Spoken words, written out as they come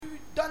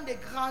donnes de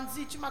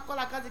grandir, tu m'accordes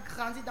la grâce de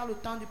grandir dans le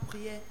temps de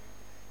prière.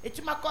 Et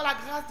tu m'accordes la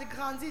grâce de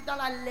grandir dans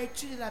la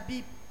lecture de la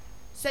Bible.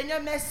 Seigneur,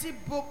 merci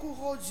beaucoup,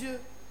 oh Dieu,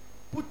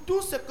 pour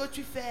tout ce que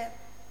tu fais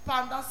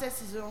pendant cette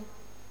saison.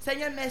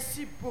 Seigneur,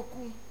 merci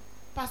beaucoup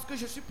parce que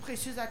je suis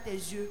précieuse à tes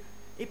yeux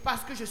et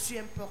parce que je suis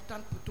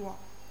importante pour toi.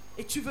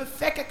 Et tu veux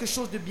faire quelque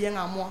chose de bien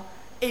à moi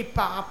et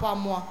par rapport à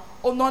moi.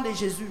 Au nom de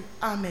Jésus,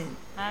 Amen.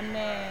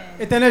 Amen.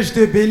 Éternel, je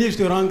te bénis, je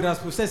te rends grâce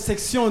pour cette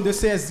section de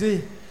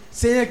SKSG.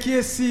 Seigneur, qui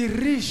est si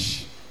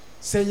riche,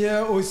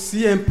 Seigneur,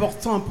 aussi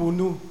important pour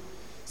nous.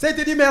 Seigneur,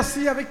 je te dis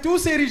merci avec tous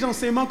ces riches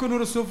enseignements que nous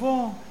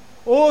recevons.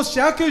 Oh,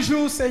 chaque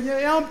jour, Seigneur.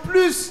 Et en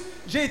plus,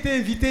 j'ai été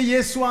invité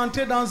hier soir à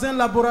entrer dans un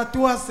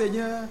laboratoire,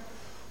 Seigneur,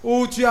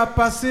 où tu as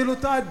passé le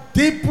temps à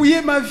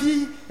dépouiller ma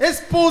vie,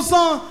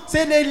 exposant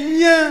les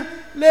liens,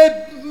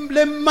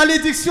 les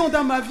malédictions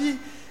dans ma vie.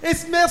 Et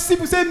merci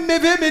pour ces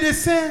merveilleux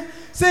médecins,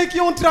 ceux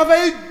qui ont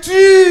travaillé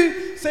dur,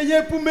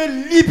 Seigneur, pour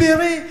me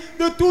libérer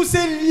de tous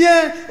ces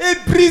liens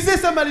et briser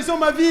ces malédictions de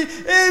ma vie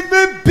et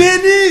me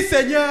bénir,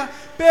 Seigneur.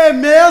 Père,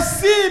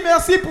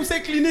 merci pour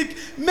ces cliniques.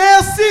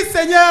 Merci,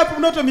 Seigneur, pour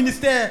notre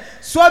ministère.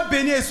 Sois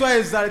béni et sois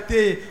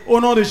exalté. Au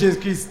nom de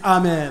Jésus-Christ.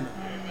 Amen.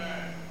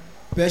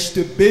 Père, je te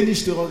bénis,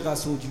 je te rends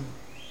grâce, oh Dieu,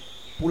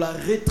 pour la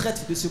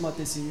retraite de ce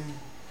matin, Seigneur.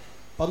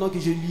 Pendant que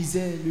je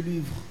lisais le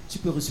livre, tu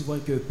peux recevoir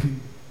un cœur pur.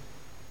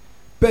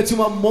 Père, tu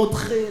m'as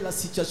montré la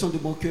situation de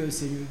mon cœur,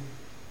 Seigneur.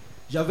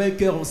 J'avais un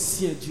cœur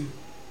ancien, Dieu.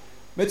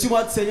 Mais tu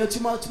m'as, Seigneur, tu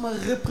m'as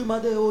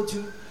réprimandé, oh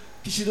Dieu,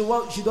 que je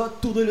dois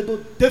tourner le dos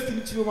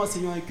définitivement,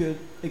 Seigneur,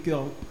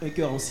 un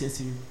cœur ancien,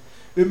 Seigneur.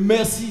 Et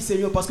merci,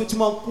 Seigneur, parce que tu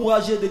m'as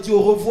encouragé de dire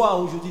au revoir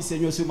aujourd'hui,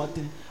 Seigneur, ce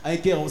matin, à un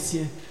cœur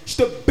ancien. Je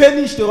te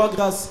bénis, je te rends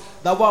grâce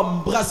d'avoir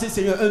embrassé,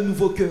 Seigneur, un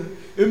nouveau cœur.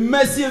 Et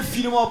merci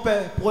infiniment,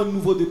 Père, pour un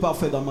nouveau départ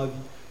fait dans ma vie.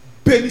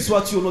 Béni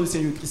sois-tu au nom du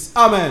Seigneur Christ.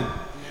 Amen.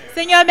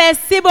 Seigneur,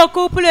 merci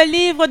beaucoup pour le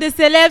livre de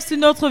Célèbre sur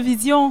notre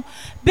vision.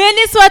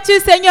 Béni sois-tu,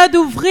 Seigneur,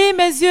 d'ouvrir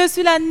mes yeux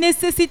sur la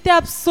nécessité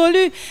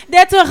absolue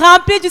d'être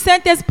rempli du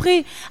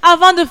Saint-Esprit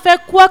avant de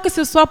faire quoi que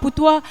ce soit pour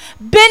toi.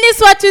 Béni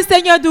sois-tu,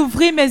 Seigneur,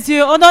 d'ouvrir mes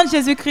yeux au nom de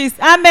Jésus-Christ.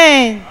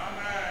 Amen.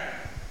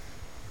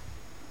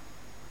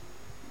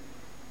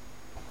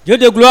 Dieu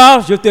de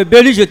gloire, je te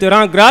bénis, je te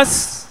rends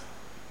grâce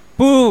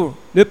pour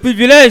le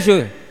privilège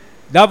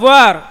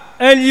d'avoir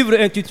un livre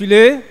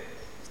intitulé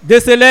 « De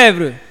ses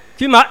lèvres »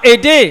 qui m'a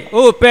aidé,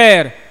 ô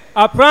Père,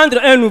 à prendre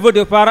un nouveau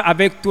départ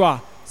avec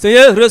toi.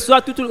 Seigneur, reçois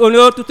tout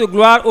honneur, toute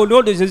gloire au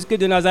nom de Jésus-Christ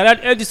de Nazareth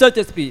et du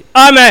Saint-Esprit.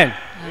 Amen.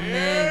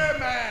 Amen.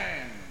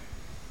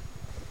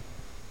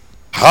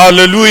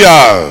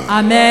 Hallelujah.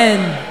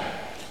 Amen.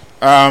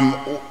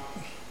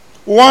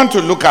 We want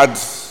to look at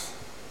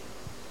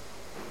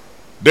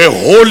the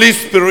Holy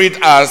Spirit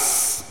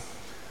as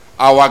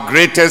our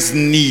greatest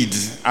need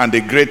and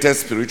the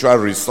greatest spiritual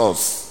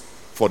resource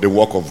for the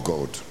work of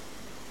God.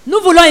 Nous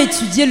voulons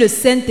étudier le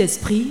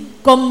Saint-Esprit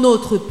comme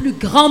notre plus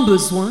grand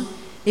besoin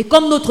et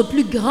comme notre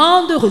plus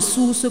grande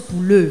ressource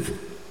pour l'œuvre.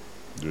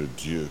 De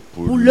Dieu,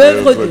 pour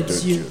l'œuvre de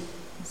Dieu.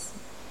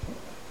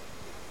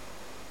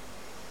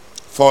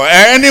 For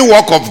any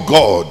work of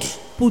God,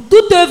 pour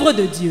toute œuvre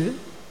de Dieu,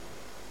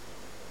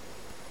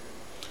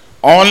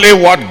 only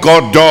what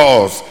God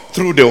does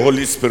through the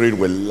Holy Spirit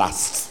will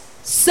last.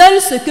 Seul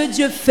ce que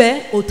Dieu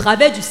fait au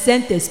travers du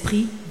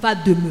Saint-Esprit va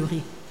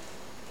demeurer.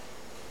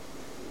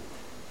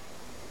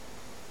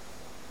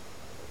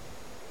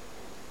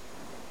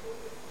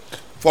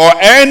 For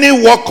any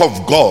work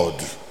of God,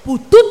 pour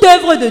toute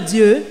œuvre de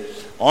Dieu,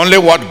 only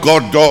what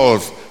God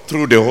does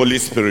through the Holy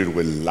Spirit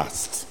will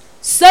last.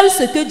 Seul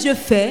ce que Dieu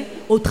fait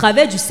au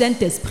travers du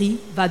Saint-Esprit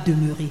va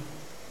demeurer.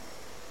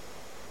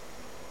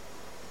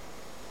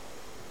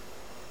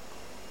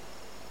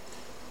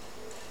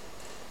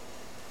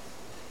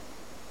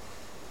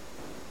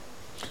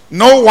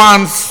 No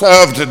one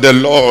served the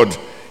Lord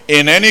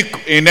in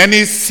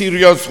any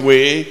serious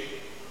way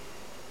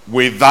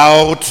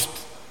without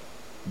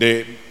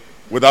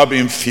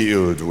being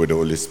filled with the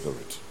Holy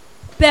Spirit.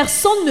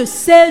 Personne ne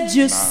sert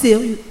Dieu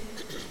sérieux.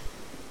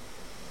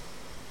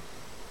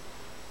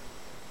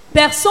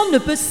 Personne ne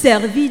peut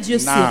servir Dieu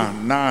sérieux.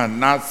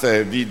 Non,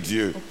 servir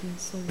Dieu.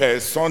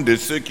 Personne de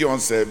ceux qui ont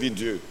servi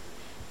Dieu.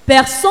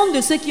 Personne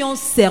de ceux qui ont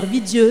servi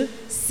Dieu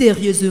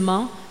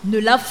sérieusement ne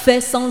l'a fait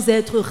sans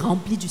être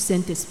rempli du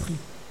Saint-Esprit.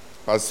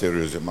 Pas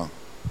sérieusement.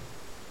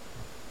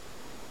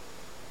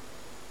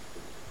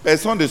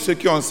 Personne de ceux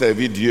qui ont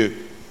servi Dieu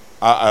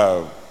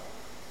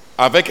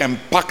avec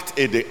impact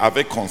et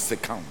avec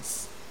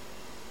conséquence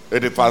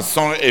et de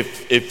façon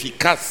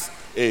efficace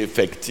et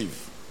effective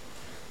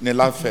ne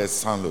l'a fait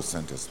sans le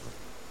Saint-Esprit.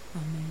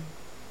 Amen.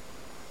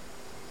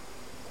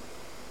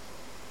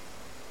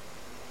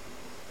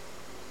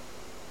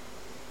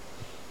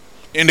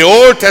 In the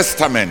Old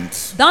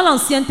Testament, dans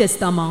l'Ancien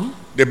Testament,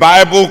 the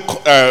Bible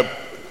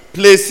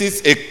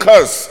places a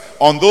curse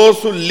on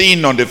those who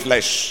lean on the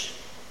flesh.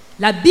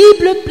 La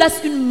Bible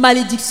place une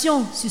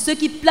malédiction sur ceux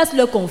qui placent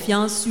leur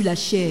confiance sur la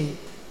chair.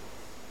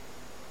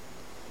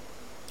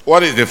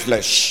 What is the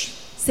flesh?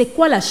 C'est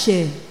quoi la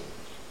chair?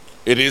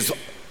 It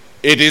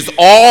is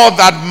all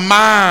that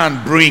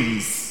man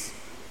brings.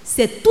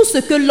 c'est tout ce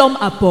que l'homme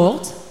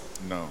apporte.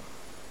 Non.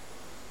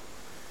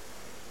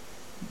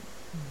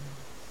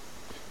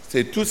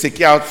 C'est tout ce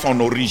qui a son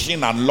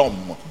origine en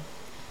l'homme.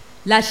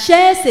 La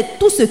chair, c'est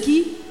tout ce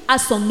qui a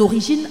son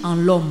origine en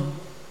l'homme.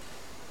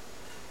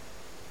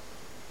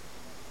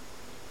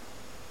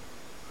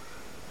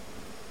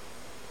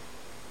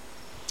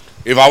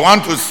 If I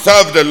want to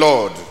serve the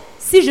Lord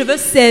Si je veux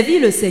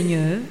servir le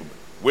Seigneur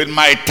with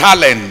my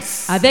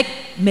talents, avec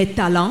mes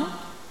talents,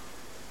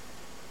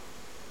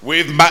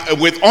 with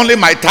only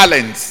my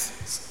talents,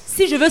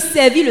 si je veux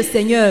servir le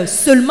Seigneur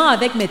seulement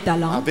avec mes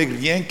talents, avec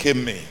rien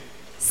qu'aimer,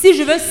 si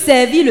je veux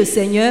servir le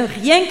Seigneur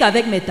rien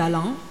qu'avec mes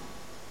talents,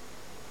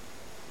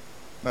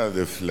 that's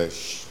the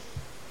flesh.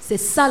 c'est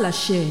ça la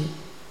chair.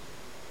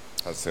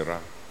 Ça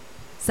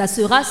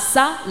sera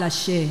Ça la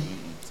chair.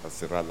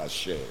 la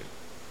chair.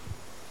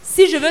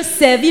 Si je veux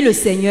servir le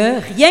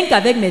Seigneur rien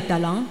qu'avec mes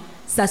talents,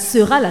 ça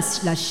sera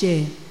la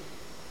chair.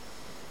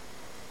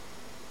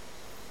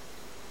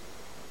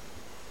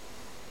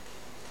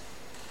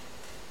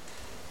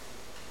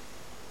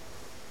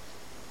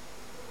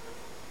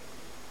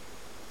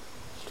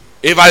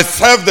 If I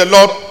serve the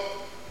Lord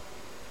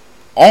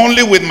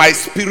only with my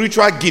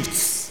spiritual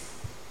gifts,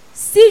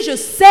 Si je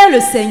sers le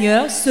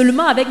Seigneur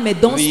seulement avec mes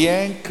dons,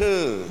 rien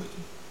que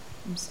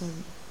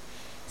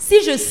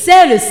si je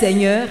sers le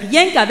Seigneur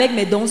rien qu'avec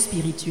mes dons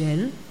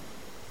spirituels,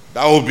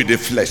 that will be the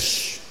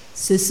flesh.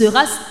 ce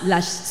sera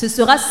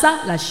ça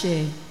la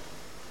chair.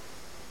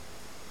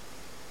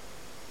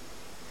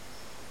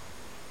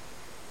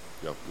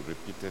 You have to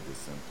repeat the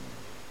same thing.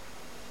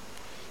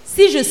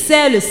 Si je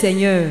sers le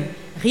Seigneur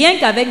rien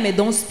qu'avec mes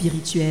dons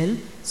spirituels,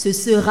 ce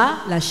sera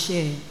la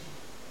chair.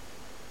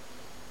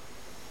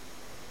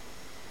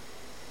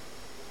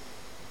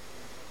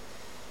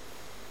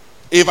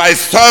 If I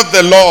serve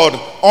the Lord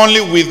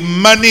only with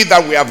money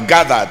that we have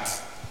gathered,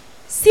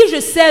 Si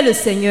je sers le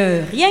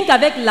Seigneur rien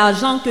qu'avec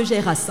l'argent que j'ai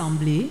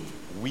rassemblé,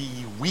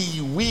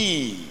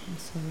 oui.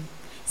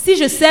 si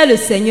je sers le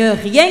Seigneur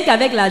rien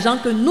qu'avec l'argent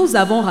que nous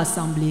avons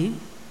rassemblé,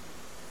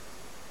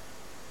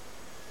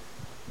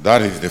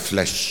 That is the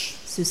flesh.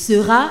 ce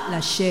sera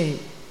la chair.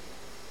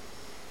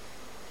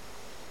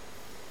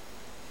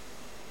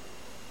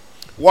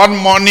 What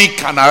money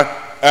can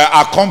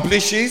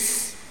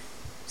accomplishes,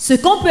 Ce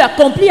qu'on peut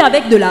accomplir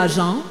avec de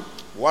l'argent,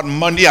 what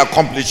money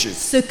accomplishes,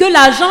 ce que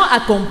l'argent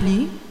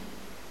accomplit,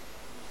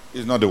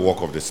 is not the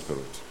work of the Spirit.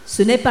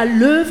 ce n'est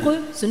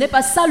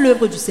pas ça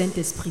l'œuvre du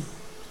Saint-Esprit.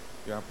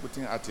 You are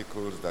putting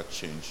articles that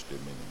change the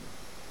meaning.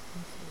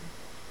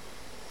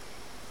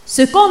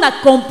 Ce qu'on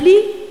accomplit,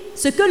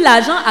 ce que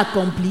l'argent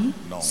accomplit,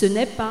 Non. ce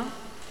n'est pas.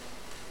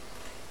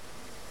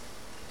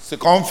 Ce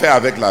qu'on fait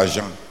avec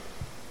l'argent,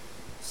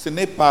 ce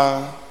n'est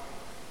pas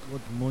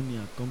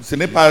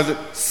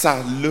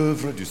ça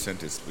l'œuvre du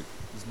Saint-Esprit.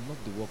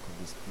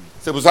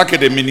 C'est pour ça que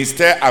des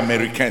ministères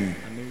américains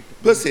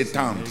peuvent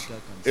s'étendre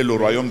et le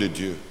royaume de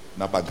Dieu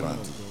n'a pas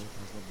grandi.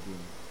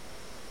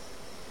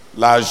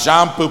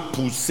 L'argent peut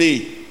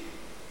pousser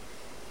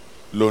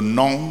le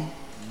nom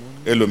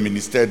et le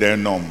ministère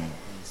d'un homme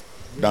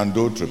dans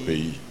d'autres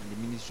pays.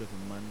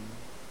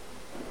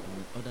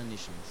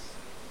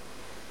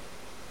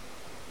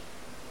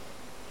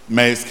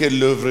 Mais est-ce que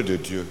l'œuvre de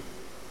Dieu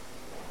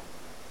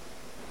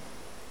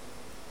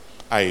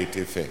a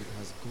été faite?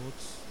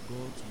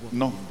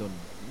 Non.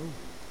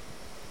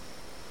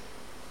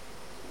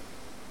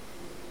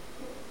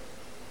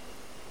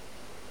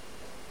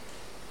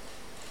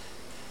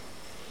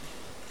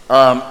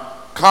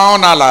 Quand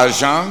on a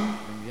l'argent,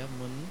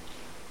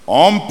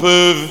 on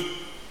peut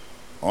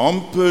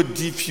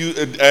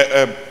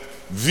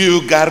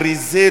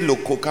vulgariser le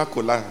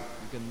Coca-Cola.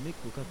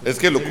 Est-ce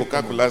que le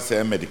Coca-Cola c'est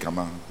un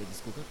médicament?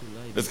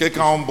 Est-ce que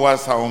quand on boit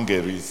ça, on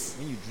guérit?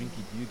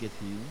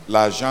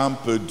 L'argent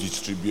peut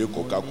distribuer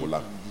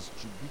Coca-Cola.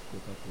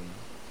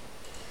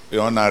 Et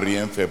on n'a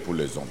rien fait pour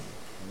les hommes.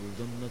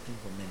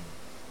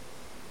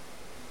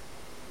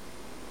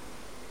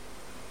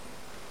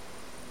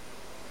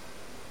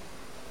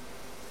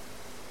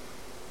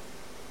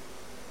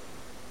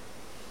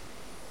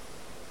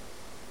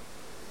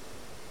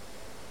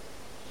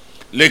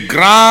 Les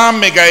grands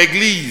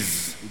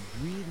méga-églises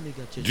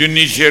du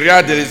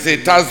Nigeria, des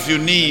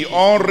États-Unis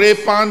ont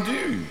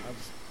répandu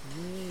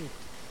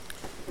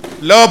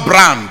leur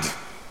brand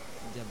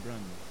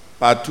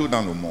partout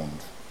dans le monde.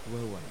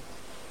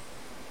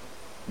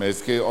 Mais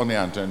est-ce qu'on est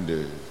en train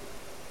de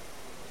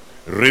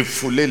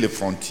refouler les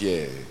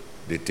frontières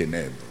des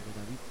ténèbres?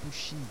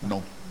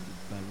 Non.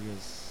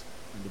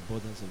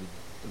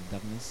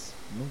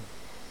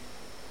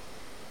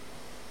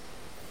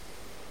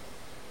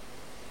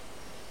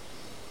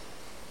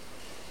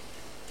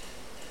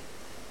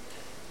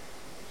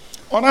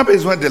 On a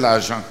besoin de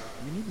l'argent.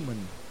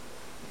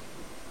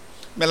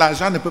 Mais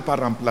l'argent ne peut pas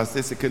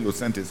remplacer ce que le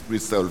Saint-Esprit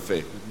seul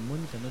fait.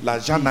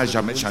 L'argent n'a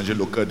jamais changé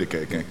le cœur de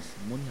quelqu'un.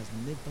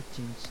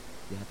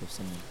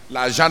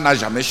 L'argent n'a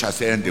jamais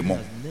chassé un démon.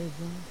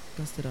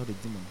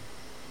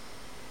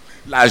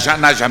 L'argent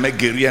n'a jamais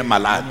guéri un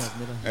malade.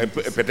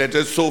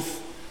 Peut-être sauf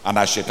en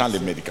achetant les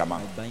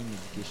médicaments.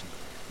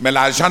 Mais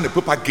l'argent ne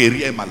peut pas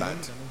guérir un malade.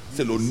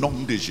 C'est le nom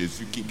de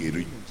Jésus qui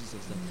guérit.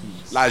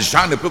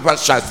 L'argent ne peut pas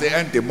chasser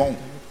un démon.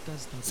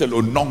 C'est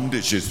le nom de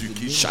Jésus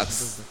qui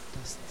chasse.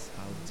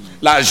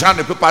 L'argent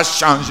ne peut pas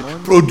changer,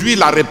 produire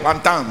la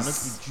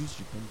repentance.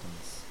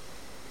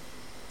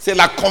 C'est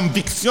la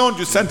conviction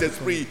du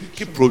Saint-Esprit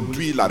qui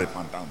produit la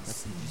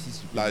repentance.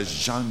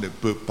 L'argent ne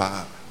peut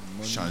pas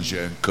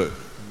changer un cœur.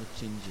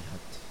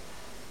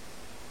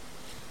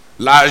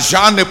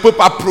 L'argent ne peut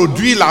pas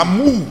produire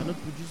l'amour.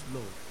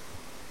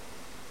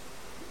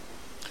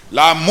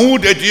 L'amour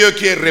de Dieu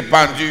qui est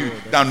répandu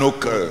dans nos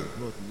cœurs.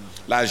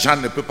 L'argent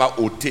ne peut pas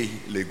ôter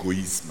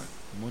l'égoïsme.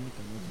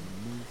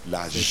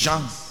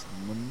 L'argent,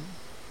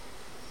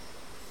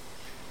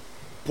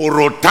 pour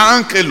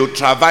autant que le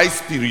travail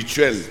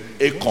spirituel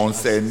est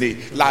concerné,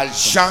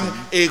 l'argent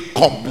est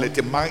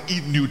complètement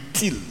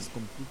inutile.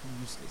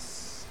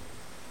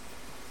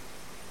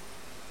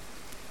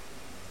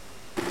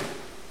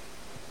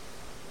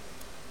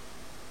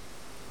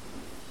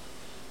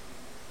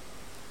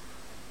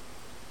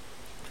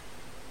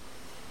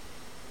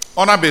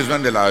 On a besoin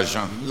de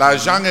l'argent.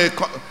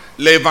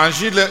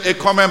 L'évangile est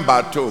comme un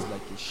bateau.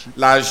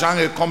 L'argent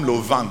est comme le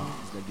vent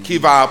qui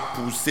va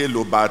pousser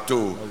le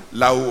bateau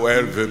là où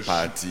elle veut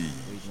partir.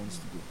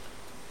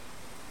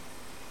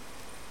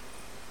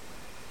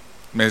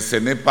 Mais ce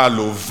n'est pas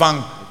le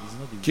vent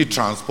qui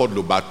transporte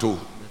le bateau,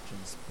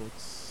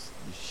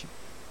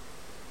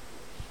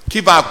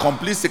 qui va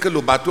accomplir ce que le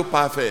bateau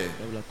peut faire.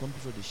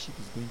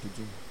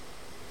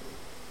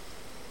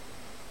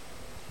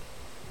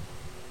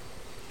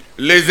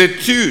 Les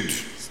études,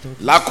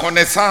 la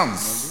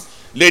connaissance,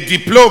 les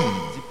diplômes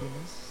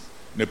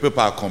ne peuvent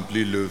pas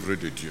accomplir l'œuvre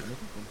de Dieu.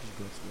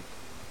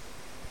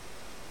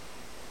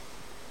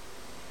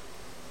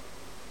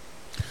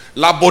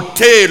 La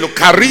beauté, le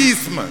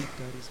charisme,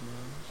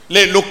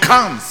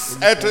 l'éloquence,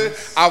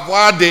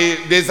 avoir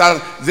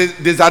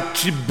des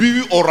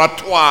attributs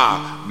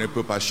oratoires ne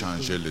peut pas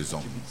changer les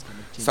hommes.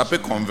 Ça peut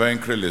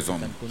convaincre les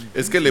hommes.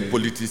 Est-ce que les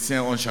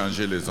politiciens ont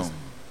changé les hommes?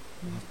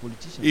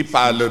 Ils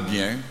parlent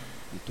bien.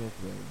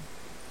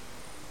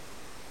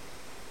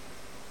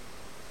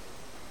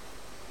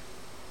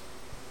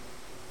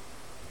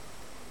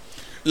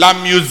 La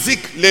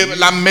musique,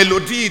 la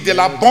mélodie, de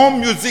la bonne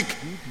musique,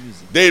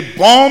 des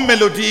bonnes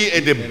mélodies et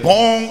des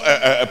bonnes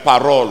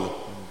paroles.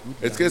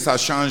 Est-ce que ça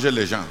change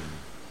les gens?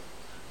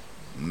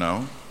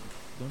 Non.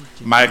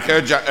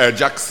 Michael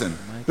Jackson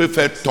peut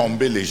faire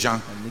tomber les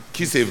gens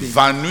qui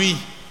s'évanouissent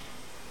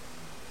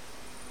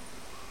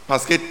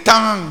parce que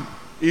tant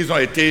ils ont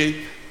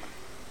été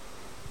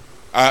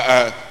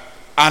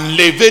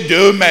enlevés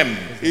d'eux-mêmes,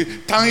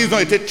 tant ils ont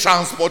été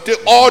transportés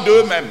hors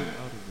d'eux-mêmes.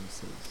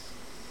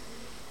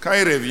 Quand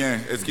il revient,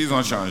 est-ce qu'ils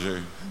ont changé?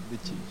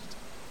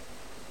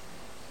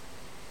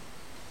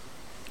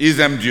 Ils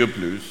aiment Dieu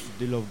plus.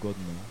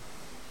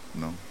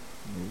 Non.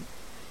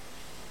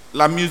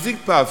 La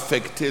musique peut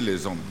affecter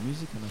les hommes.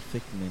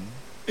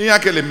 Il n'y a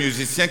que les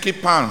musiciens qui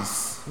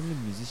pensent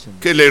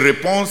que les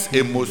réponses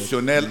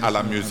émotionnelles à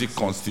la musique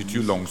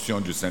constituent l'onction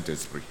du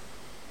Saint-Esprit.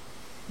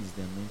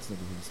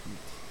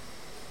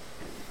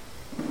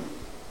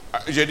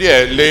 Je dis,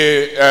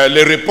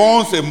 les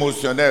réponses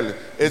émotionnelles,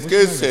 est-ce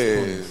que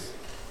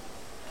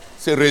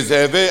c'est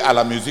réservé à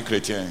la musique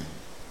chrétienne?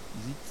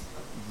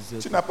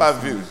 Tu n'as pas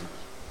vu.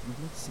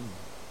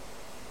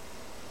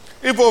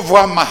 Il faut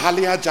voir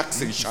Mahalia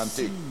Jackson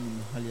chanter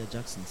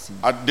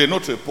de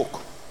notre époque.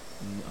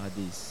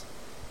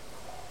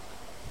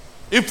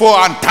 Il faut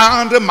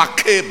entendre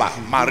Makeba,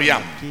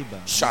 Mariam,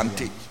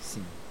 chanter.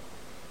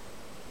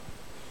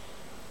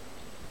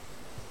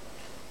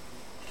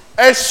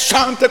 Elles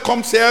chantent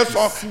comme si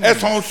elles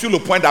sont sur le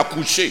point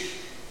d'accoucher.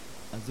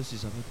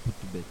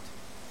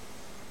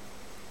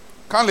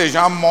 Quand les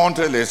gens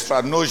montrent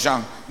l'estrade,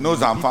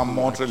 nos enfants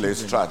montrent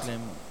l'estrade,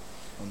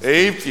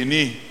 et ils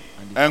finissent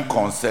un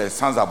concert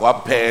sans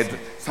avoir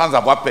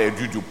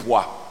perdu du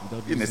poids.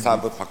 Ils ne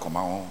savent pas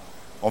comment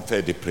on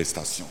fait des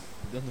prestations,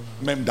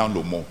 même dans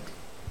le monde.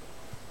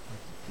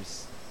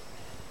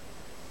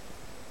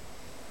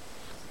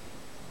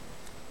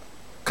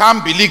 Quand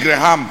Billy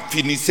Graham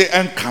finissait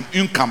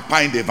une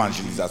campagne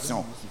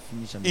d'évangélisation,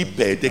 il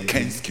perdait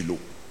 15 kilos.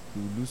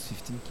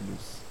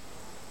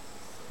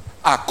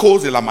 À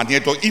cause de la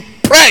manière dont il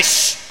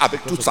prêche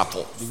avec toute sa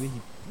force.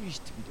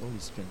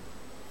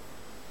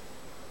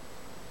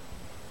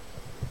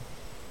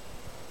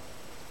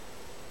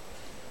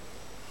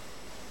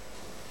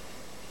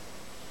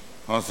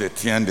 On se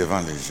tient devant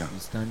les gens.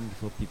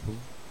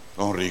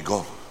 On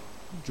rigole.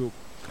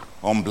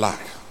 On blague.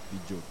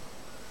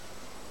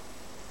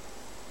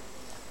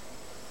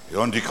 Et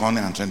on dit qu'on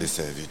est en train de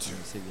servir Dieu.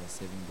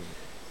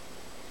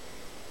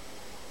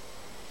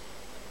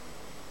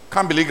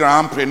 Quand Billy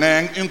Graham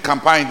prenait une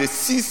campagne de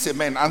 6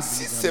 semaines, en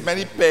 6 semaines,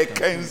 il perd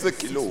 15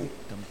 kilos.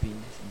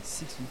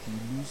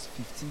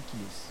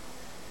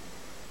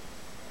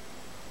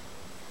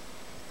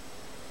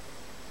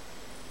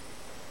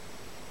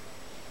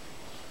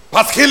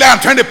 Parce qu'il est en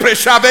train de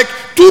prêcher avec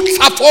toute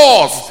sa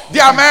force. Dis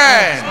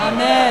Amen.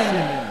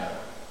 Amen.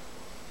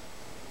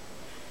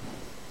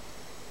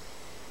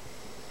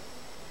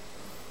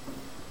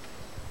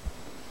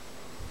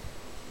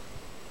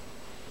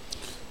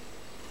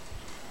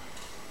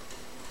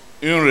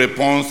 Une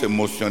réponse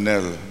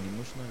émotionnelle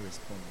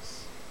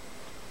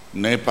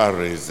n'est pas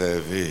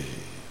réservée,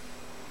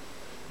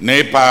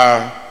 n'est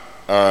pas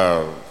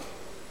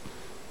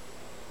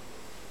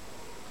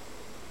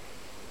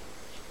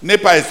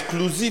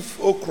exclusif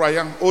aux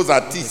croyants, aux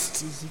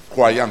artistes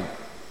croyants.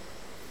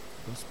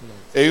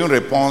 Et une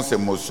réponse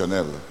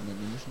émotionnelle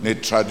ne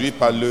traduit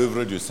pas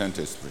l'œuvre du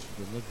Saint-Esprit.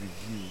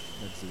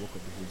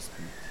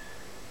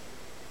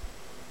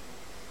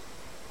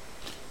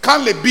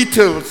 Quand les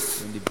Beatles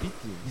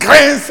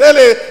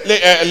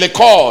grinçaient les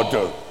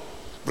cordes,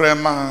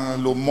 vraiment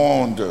le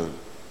monde,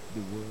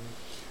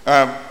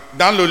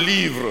 dans le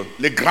livre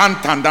Les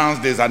grandes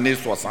tendances des années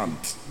 60,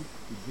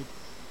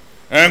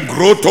 un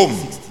gros tome,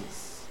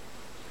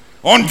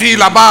 on dit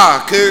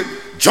là-bas que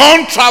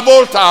John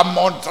Travolta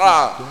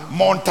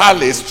monta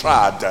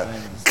l'estrade,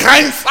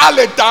 grinça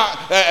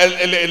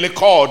les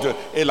cordes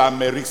et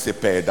l'Amérique se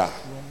perda.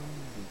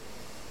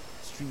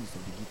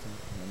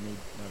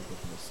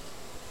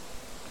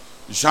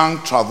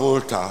 John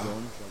Travolta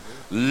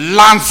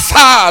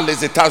lança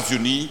les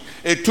États-Unis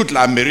et toute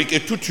l'Amérique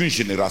et toute une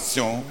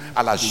génération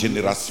à la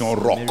génération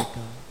rock.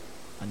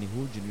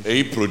 Et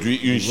il produit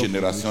une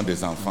génération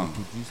des enfants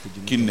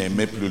qui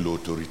n'aimaient plus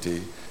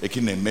l'autorité et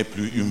qui n'aimaient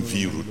plus une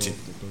vie routine.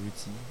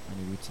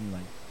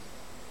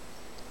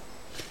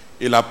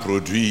 Il a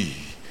produit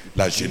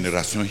la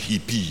génération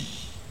hippie.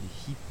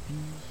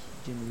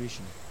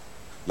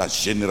 La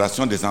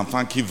génération des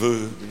enfants qui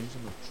veut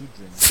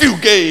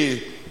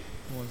fuguer,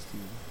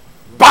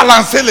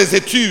 balancer les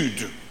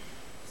études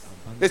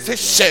et se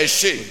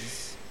chercher.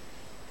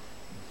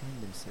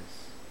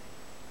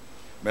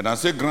 Mais dans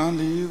ce grand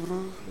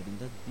livre,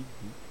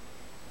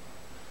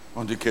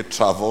 on dit que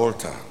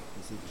Travolta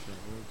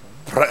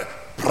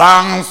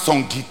prend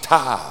son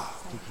guitare,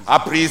 a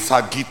pris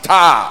sa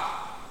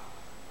guitare,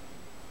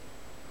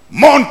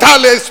 monta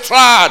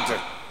l'estrade,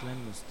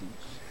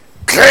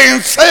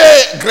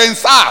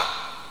 grinça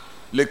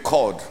les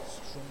cordes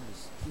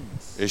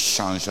et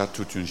changea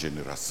toute une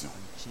génération.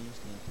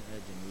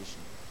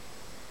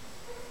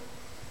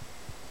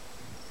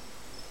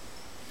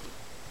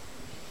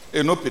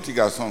 Et nos petits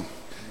garçons,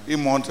 ils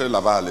montent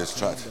là-bas à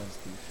l'estrade.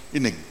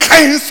 Ils ne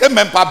grincent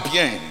même pas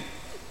bien.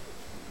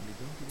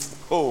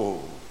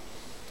 Oh.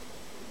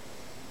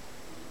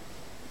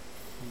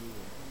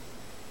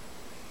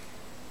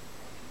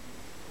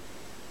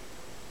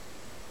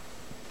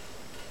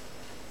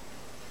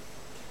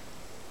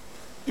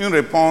 Une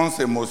réponse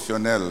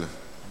émotionnelle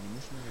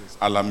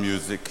à la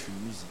musique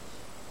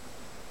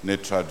ne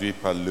traduit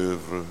pas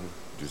l'œuvre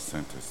du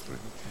Saint-Esprit.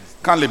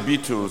 Quand les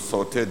Beatles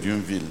sortaient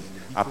d'une ville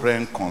après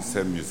un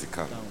concert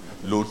musical,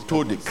 le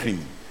taux de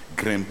crime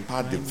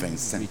grimpa de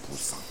 25%.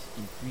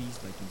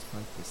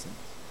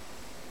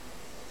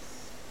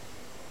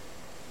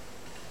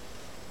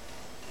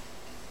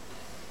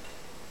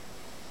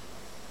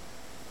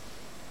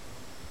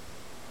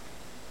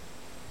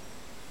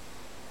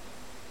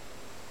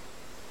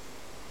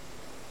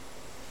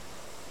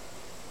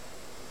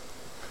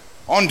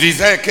 On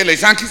disait que les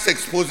gens qui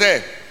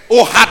s'exposaient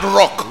au hard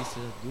rock,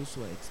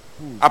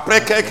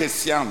 après quelques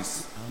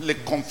séances, les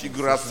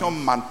configurations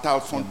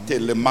mentales sont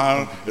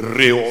tellement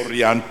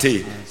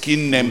réorientées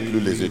qu'ils n'aiment plus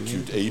les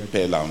études et ils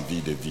perdent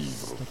l'envie de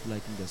vivre.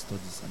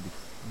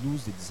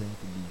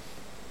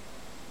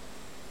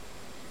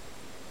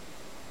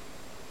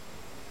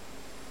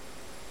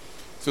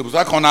 C'est pour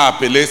ça qu'on a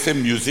appelé ces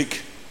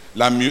musiques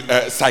la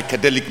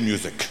psychedelic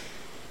music.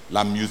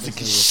 La musique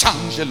qui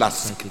change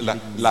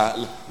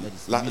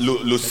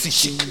le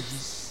psychique.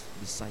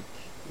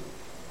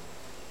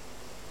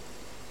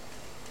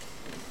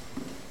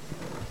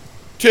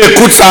 Tu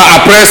écoutes ça,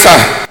 après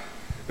ça,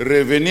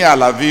 revenir à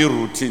la vie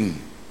routine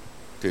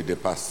te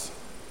dépasse.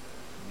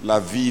 La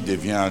vie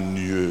devient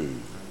ennuyeuse.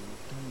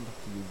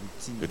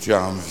 Et tu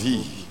as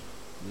envie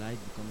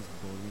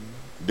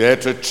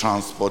d'être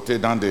transporté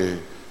dans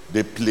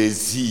des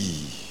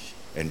plaisirs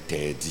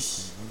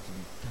interdits.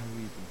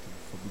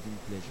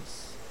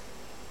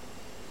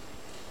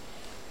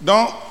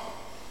 Donc,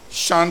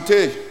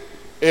 chanter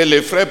et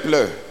les frères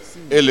pleurent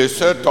et les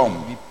sœurs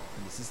tombent.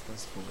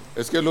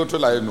 Est-ce que l'autre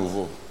là est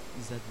nouveau?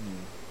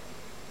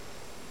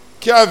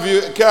 Qui a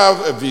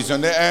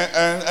visionné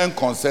un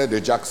concert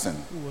de Jackson?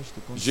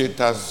 Je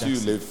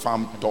t'assure, les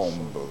femmes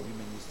tombent.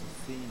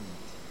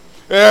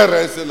 Et elles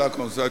restent là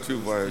comme ça, tu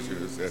vois,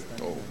 elles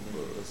tombent.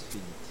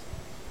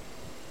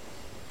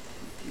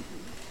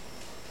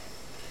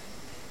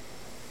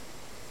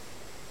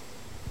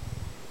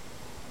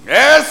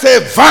 Elles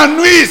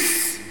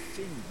s'évanouissent.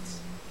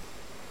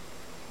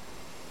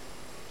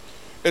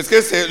 Est-ce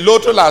que c'est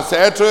l'autre là, c'est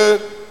être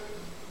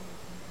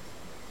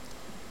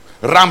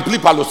rempli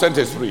par le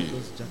Saint-Esprit?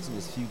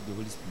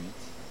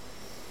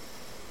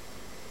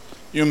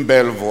 Une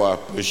belle voix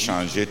peut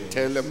changer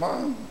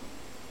tellement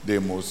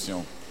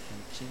d'émotions,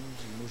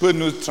 peut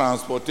nous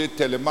transporter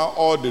tellement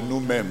hors de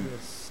nous-mêmes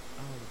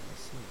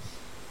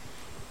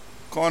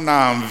qu'on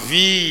a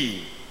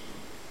envie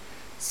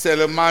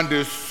seulement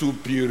de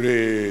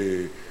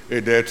soupirer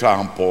et d'être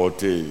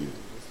emporté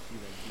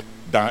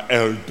dans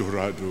El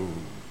Dorado.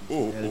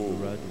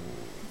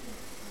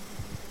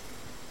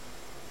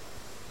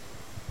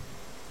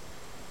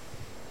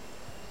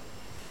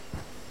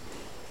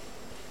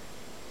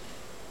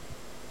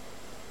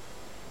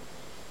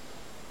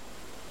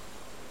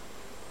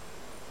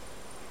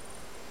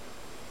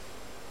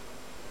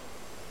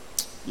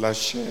 La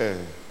chair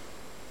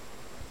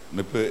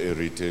ne peut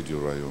hériter du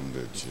royaume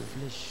de Dieu.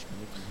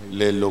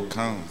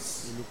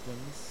 L'éloquence,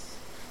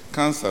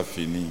 quand ça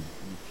finit,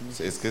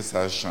 est-ce que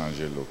ça a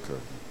changé le cœur?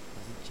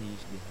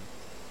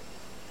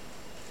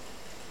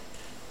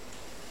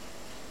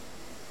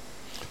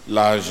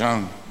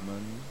 L'argent,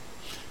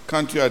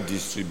 quand tu as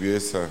distribué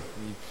ça,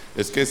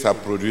 est-ce que ça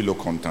produit le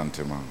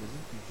contentement?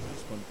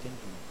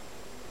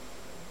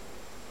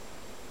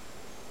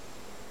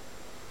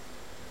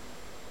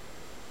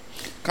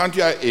 Quand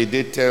tu as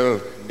aidé tel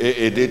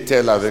et aidé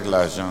tel avec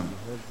l'argent,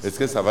 est-ce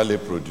que ça va les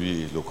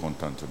produire le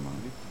contentement?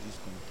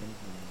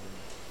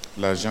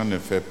 L'argent ne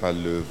fait pas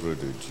l'œuvre de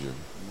Dieu.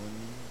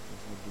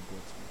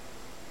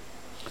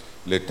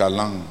 Les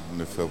talents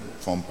ne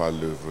font pas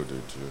l'œuvre de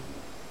Dieu.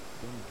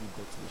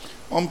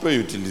 On peut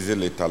utiliser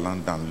les talents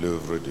dans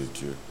l'œuvre de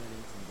Dieu.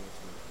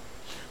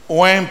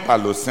 Oint par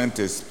le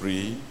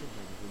Saint-Esprit,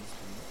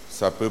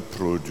 ça peut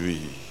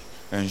produire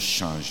un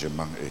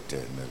changement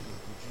éternel.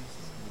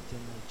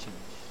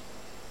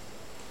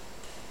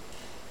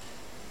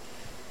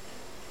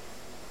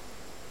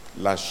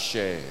 La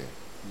chair.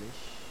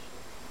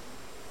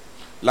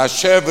 La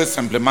chair veut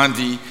simplement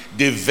dire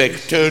des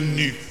vecteurs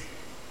nus.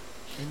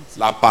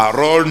 La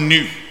parole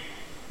nue.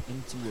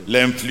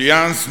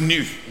 L'influence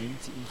nue.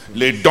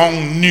 Les dons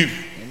nus.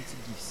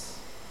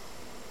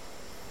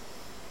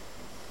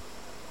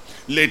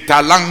 Les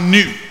talents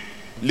nus.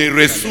 Les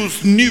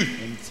ressources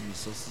nues.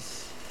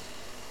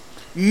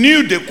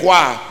 Nues de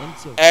quoi?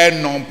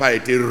 Elles n'ont pas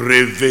été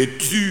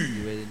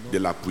revêtues de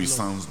la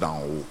puissance d'en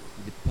haut.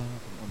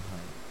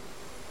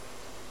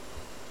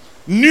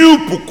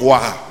 Nues pourquoi?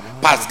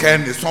 Parce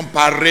qu'elles ne sont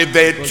pas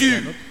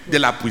revêtues de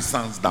la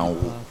puissance d'en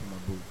haut.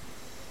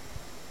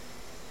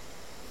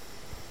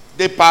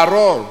 Des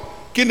paroles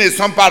qui ne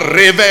sont pas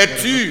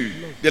revêtues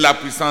de la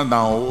puissance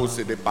d'en haut,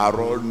 c'est des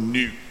paroles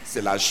nues,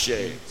 c'est la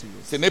chair.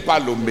 Ce n'est pas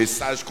le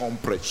message qu'on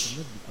prêche.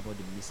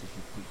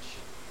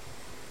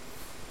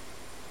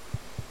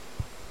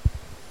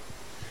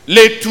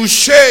 Les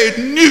toucher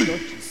nus,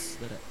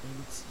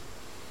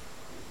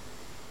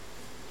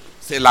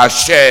 c'est la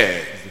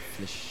chair.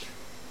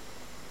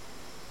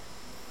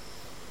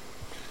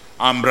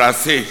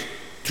 Embrasser,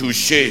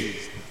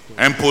 toucher,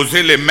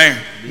 imposer les mains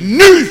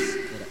nues,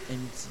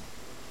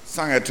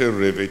 sans être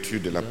revêtu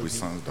de la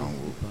puissance d'en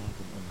haut.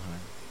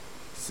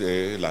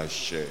 C'est la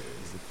chair.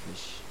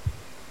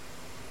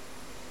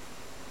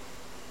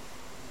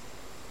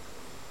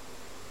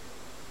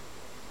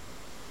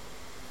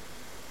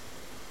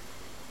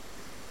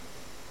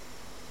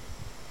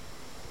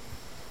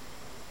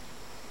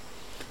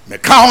 Mais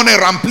quand on est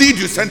rempli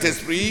du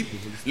Saint-Esprit,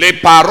 les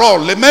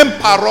paroles, les mêmes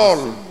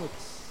paroles,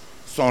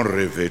 sont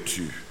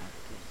revêtus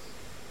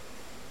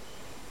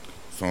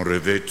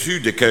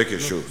de quelque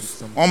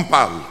chose. On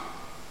parle,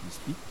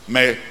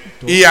 mais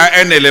il y a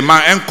un élément,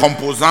 un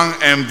composant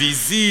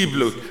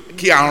invisible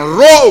qui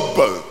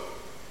enrobe.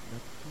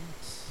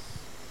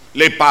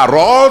 Les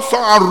paroles sont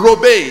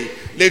enrobées,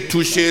 les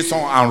touchés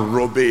sont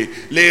enrobés,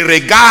 les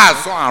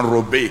regards sont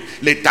enrobés,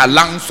 les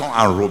talents sont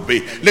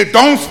enrobés, les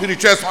dons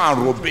spirituels sont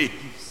enrobés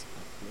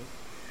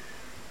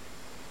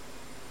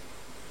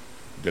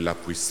de la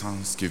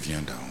puissance qui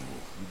vient d'en haut.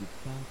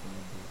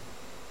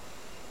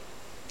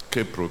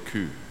 Que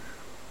procure,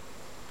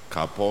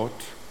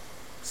 qu'apporte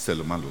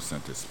seulement le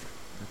Saint-Esprit.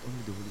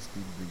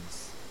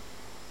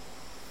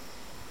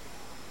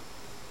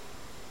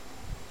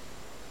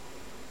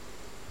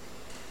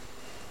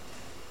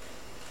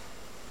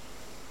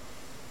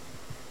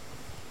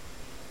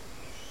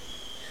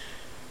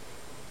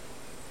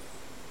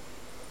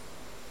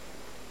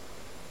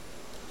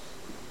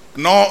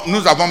 Non,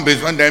 nous avons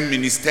besoin d'un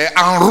ministère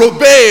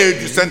enrobé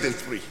du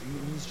Saint-Esprit.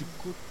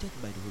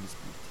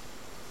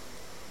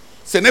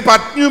 Ce n'est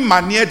pas une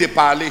manière de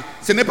parler.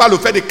 Ce n'est pas le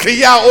fait de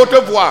crier à haute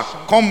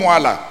voix, comme moi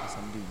là.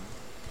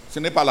 Ce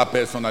n'est pas la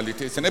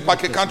personnalité. Ce n'est pas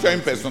que quand tu as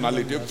une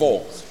personnalité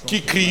forte,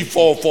 qui crie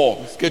fort,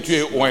 que tu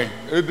es loin.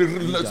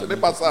 Ce n'est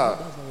pas ça.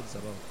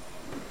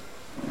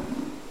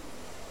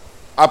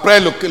 Après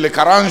les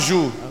 40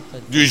 jours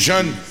du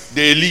jeûne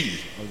d'Élie,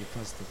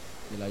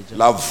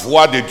 la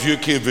voix de Dieu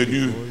qui est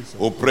venue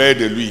auprès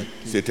de lui,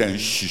 c'était un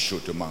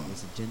chuchotement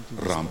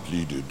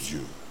rempli de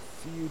Dieu.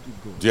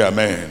 Dis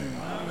Amen.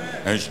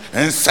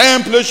 Un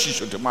simple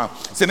chuchotement.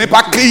 Ce n'est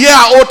pas crier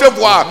à haute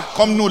voix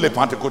comme nous les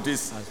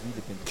pentecôtistes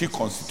qui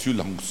constituent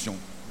l'onction.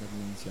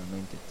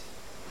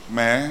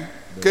 Mais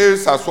que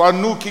ce soit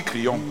nous qui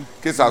crions,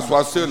 que ce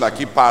soit ceux-là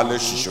qui parlent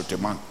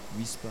chuchotement.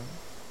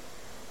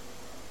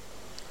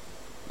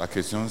 La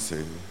question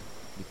c'est: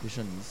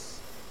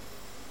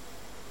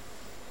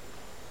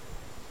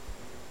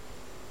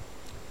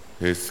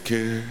 est-ce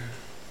que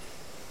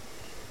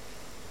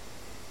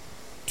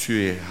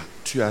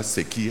tu as ce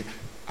qui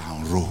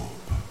enrobe?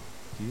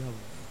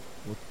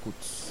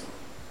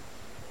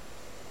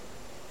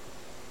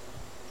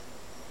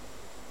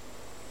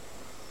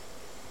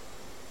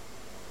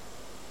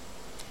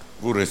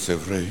 vous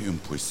recevrez une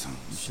puissance.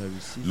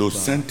 Le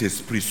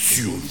Saint-Esprit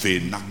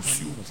survenant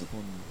sur vous.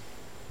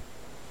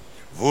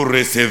 Vous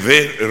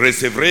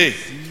recevrez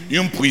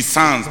une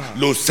puissance.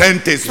 Le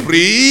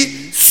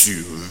Saint-Esprit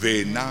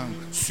survenant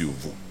sur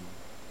vous.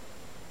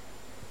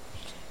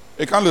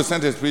 Et quand le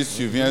Saint-Esprit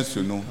survient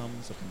sur nous,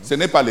 ce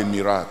n'est pas les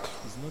miracles.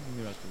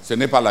 Ce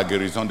n'est pas la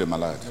guérison des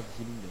malades.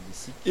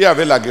 Il y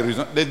avait la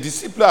guérison. Les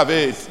disciples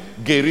avaient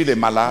guéri les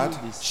malades,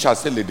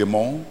 chassé les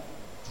démons,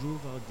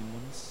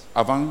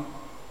 avant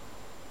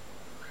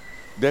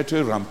d'être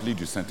remplis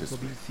du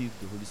Saint-Esprit.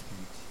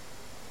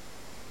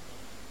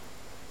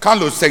 Quand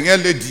le Seigneur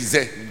leur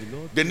disait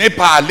de ne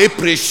pas aller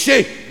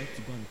prêcher,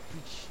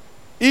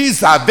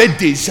 ils avaient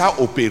déjà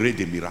opéré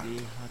des miracles.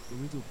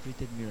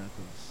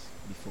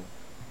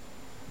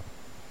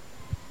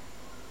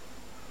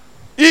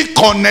 Ils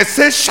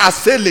connaissaient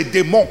chasser les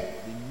démons.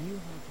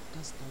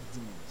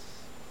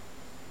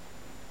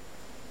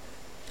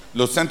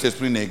 Le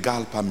Saint-Esprit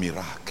n'égale pas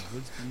miracle.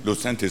 Le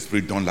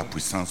Saint-Esprit donne la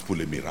puissance pour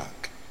les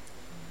miracles.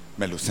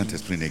 Mais le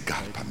Saint-Esprit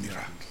n'égale pas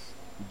miracle.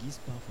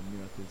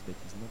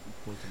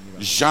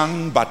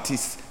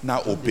 Jean-Baptiste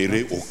n'a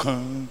opéré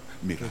aucun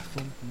miracle.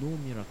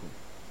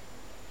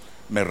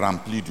 Mais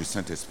rempli du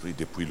Saint-Esprit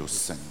depuis le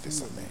sein de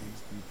sa mère.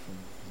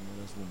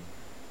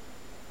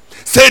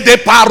 C'est des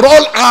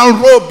paroles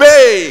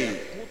enrobées.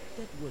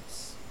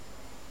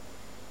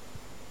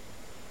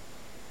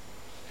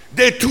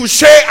 Des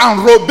touchés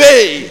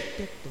enrobés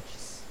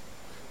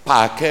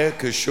par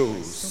quelque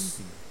chose.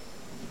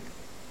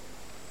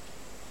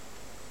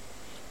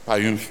 Par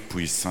une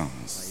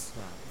puissance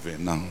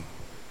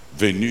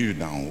venue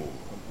d'en haut.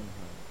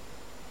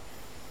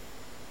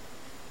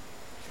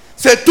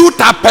 C'est toute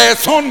ta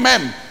personne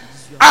même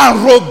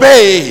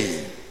enrobée.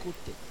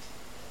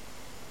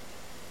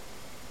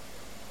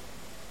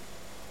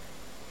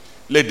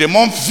 Les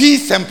démons vit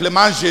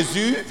simplement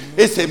Jésus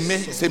et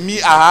s'est mis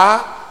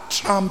à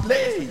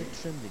trembler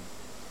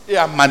et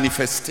à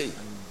manifester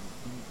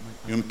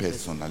une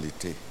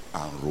personnalité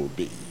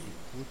enrobée,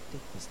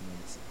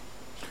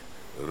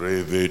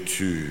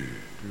 revêtue,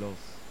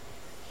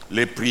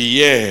 les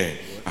prières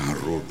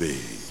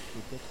enrobées,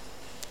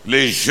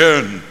 les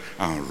jeûnes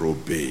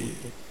enrobés,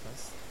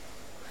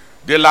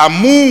 de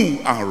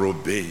l'amour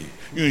enrobé,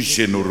 une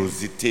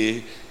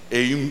générosité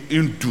et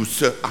une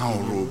douceur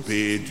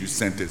enrobée du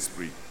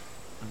Saint-Esprit.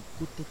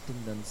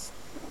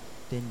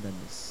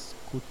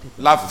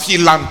 La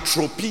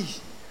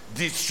philanthropie,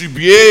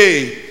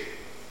 distribuer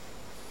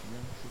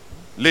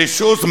les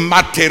choses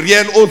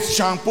matérielles aux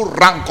gens pour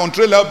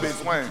rencontrer leurs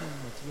besoins.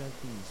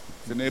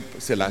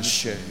 C'est la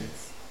chair.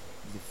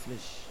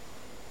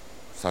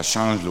 Ça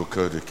change le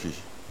cœur de qui?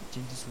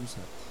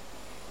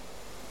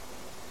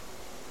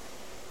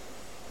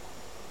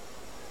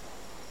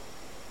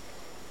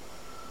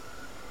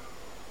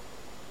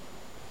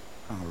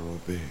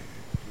 Enrobé.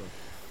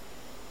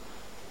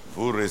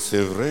 Vous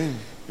recevrez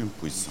une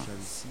puissance.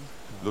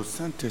 Le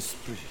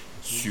Saint-Esprit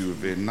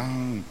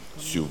survenant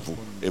sur vous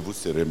et vous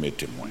serez mes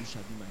témoins.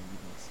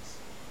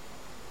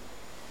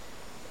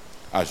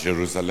 À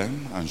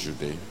Jérusalem, en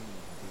Judée,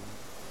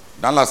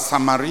 dans la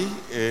Samarie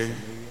et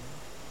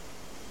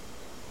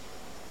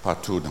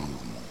partout dans le monde.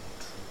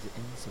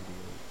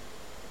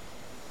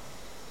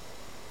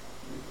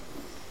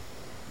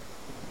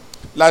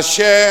 La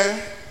chair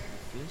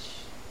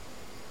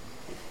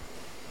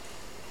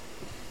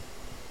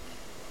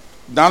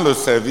dans le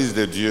service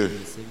de Dieu,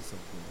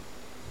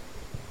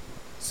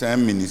 c'est un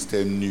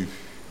ministère nu,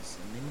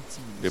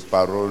 des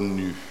paroles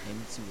nues.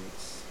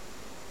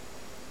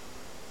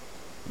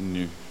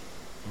 Nues.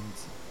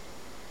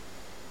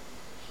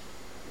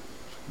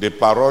 Les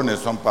paroles ne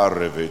sont pas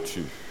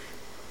revêtues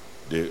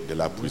de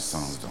la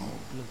puissance d'en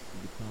haut.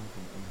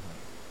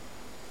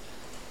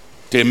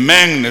 Tes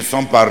mains ne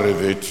sont pas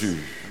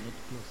revêtues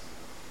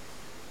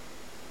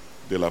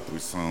de la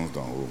puissance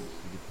d'en haut.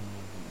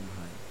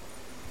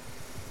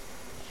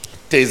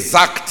 Tes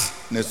actes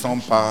ne sont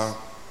pas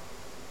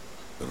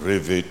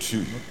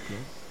revêtus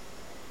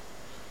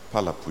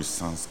par la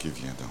puissance qui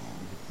vient d'en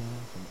haut.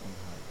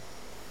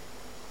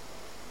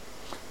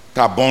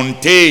 Ta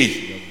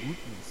bonté,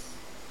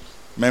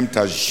 même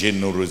ta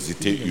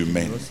générosité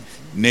humaine,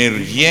 n'est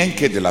rien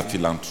que de la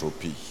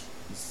philanthropie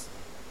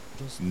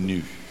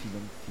nue.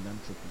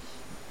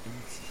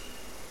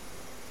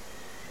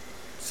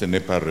 Ce n'est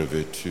pas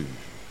revêtu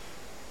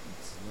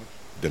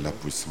de la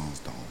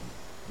puissance d'en haut.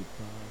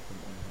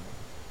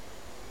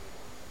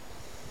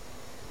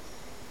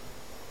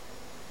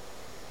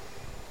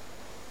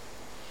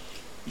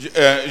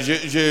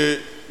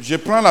 Je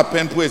prends la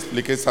peine pour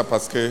expliquer ça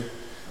parce que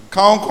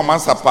quand on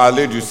commence à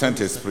parler du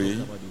Saint-Esprit,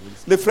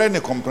 les frères ne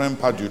comprennent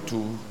pas du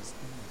tout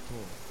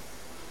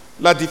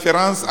la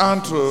différence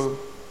entre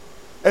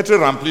être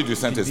rempli du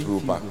Saint-Esprit ou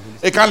pas.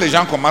 Et quand les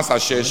gens commencent à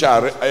chercher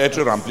à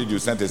être remplis du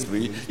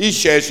Saint-Esprit, ils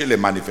cherchent les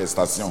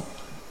manifestations.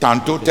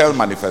 Tantôt telle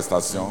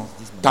manifestation,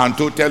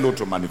 tantôt telle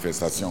autre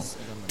manifestation.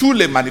 Toutes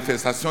les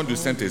manifestations du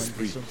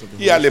Saint-Esprit,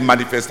 il y a les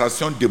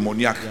manifestations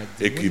démoniaques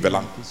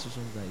équivalentes.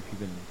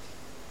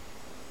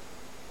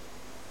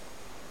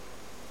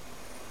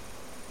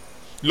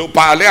 Le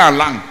parler en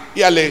langue. Il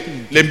y a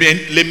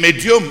les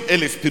médiums et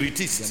les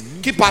spiritistes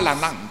qui parlent en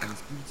langue.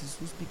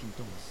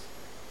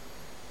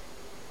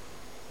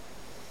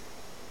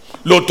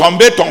 Le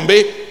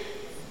tomber.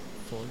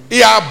 Il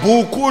y a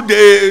beaucoup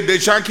de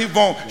gens qui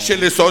vont chez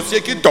les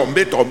sorciers qui tombent.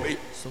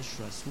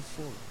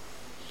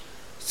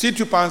 Si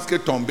tu penses que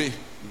tomber,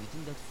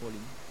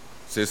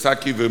 c'est ça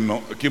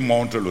qui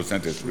montre le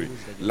Saint-Esprit.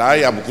 Là,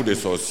 il y a beaucoup de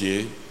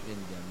sorciers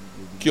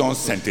qui ont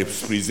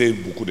saint-esprisé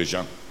beaucoup de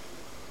gens.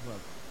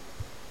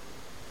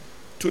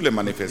 Toutes les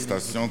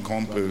manifestations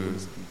qu'on peut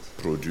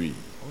produire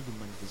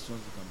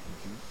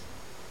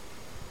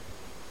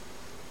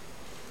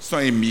sont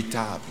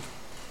imitables.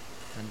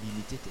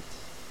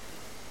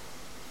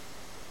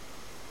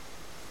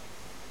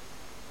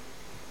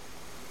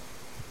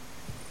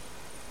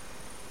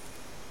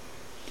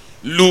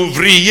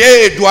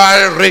 L'ouvrier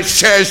doit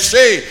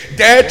rechercher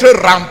d'être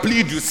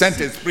rempli du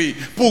Saint-Esprit.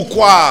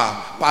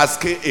 Pourquoi? Parce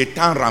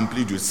qu'étant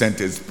rempli du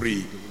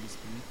Saint-Esprit,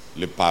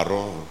 les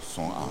paroles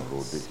sont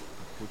enrobées,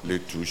 les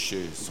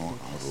touchés sont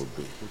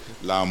enrobés,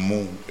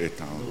 l'amour est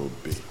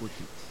enrobé,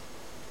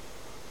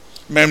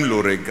 même le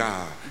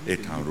regard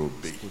est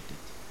enrobé.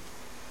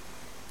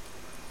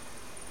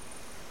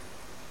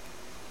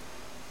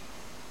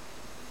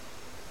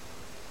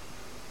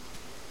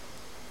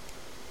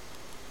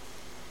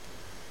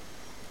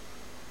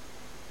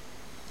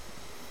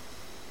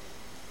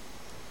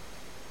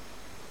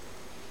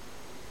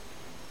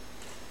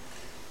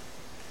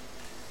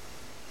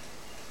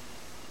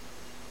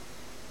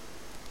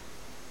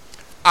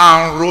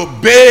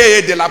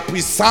 Enrobé de la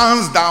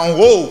puissance d'en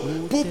haut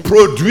pour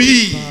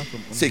produire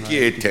ce qui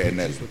est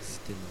éternel.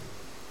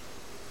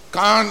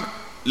 Quand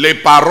les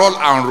paroles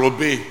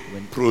enrobées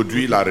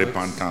produisent la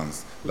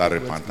repentance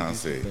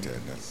est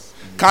éternelle.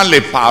 Quand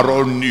les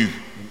paroles nues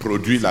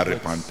produisent la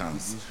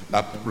repentance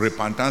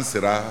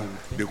sera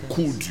de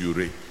courte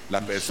durée.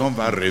 La personne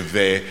va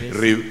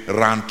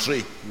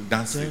rentrer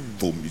dans ses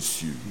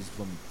vomissures.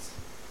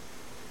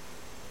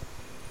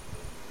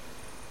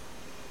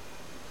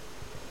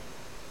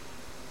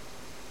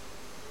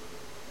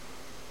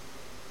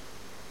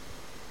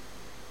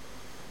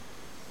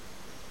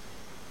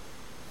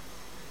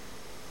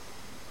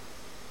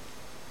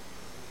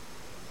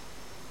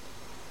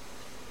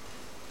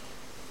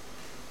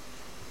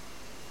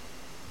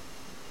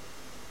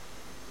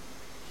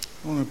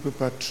 On ne peut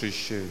pas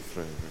tricher,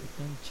 frère.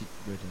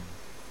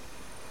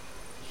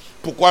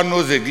 Pourquoi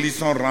nos églises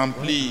sont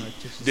remplies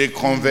de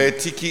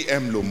convertis qui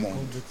aiment le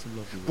monde?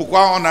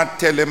 Pourquoi on a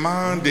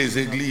tellement des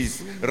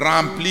églises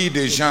remplies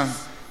de gens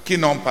qui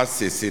n'ont pas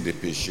cessé de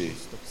pécher?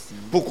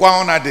 Pourquoi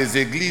on a des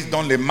églises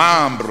dont les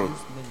membres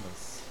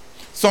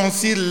sont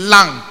si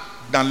lents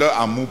dans leur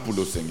amour pour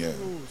le Seigneur?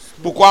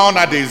 Pourquoi on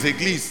a des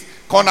églises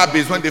qu'on a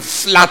besoin de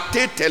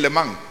flatter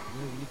tellement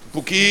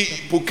pour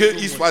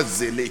qu'ils soient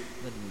zélés?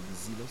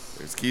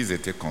 Est-ce qu'ils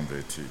étaient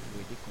convertis?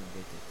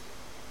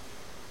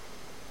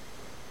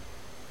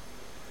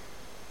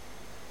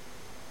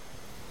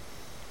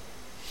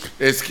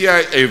 Est-ce qu'il y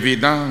a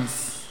évidence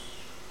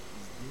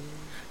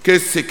que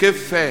ce que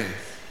fait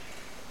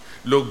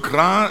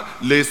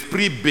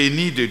l'Esprit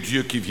béni de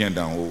Dieu qui vient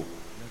d'en haut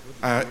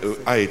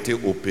a été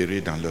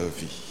opéré dans leur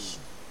vie?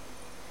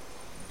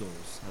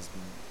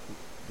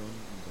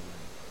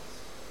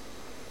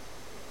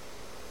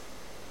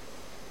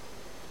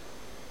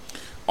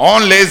 On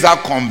les a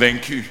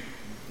convaincus,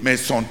 mais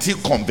sont-ils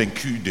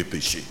convaincus de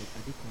péché?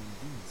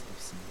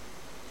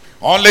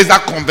 On les a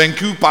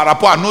convaincus par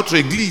rapport à notre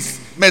église,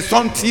 mais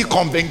sont-ils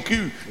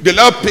convaincus de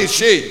leur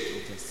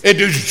péché et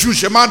du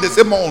jugement de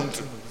ce monde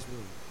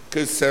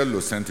que seul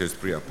le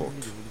Saint-Esprit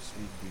apporte?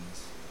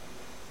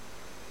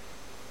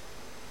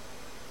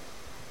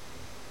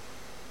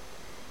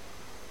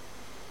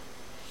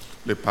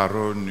 Les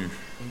paroles nues,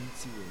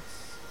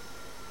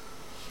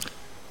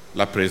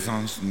 la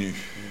présence nue,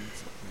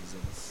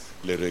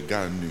 les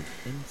regards nus,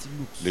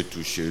 les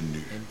touchés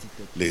nus,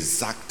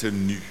 les actes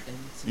nus,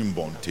 une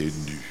bonté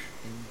nue.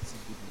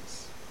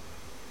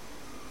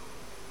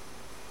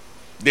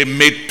 Des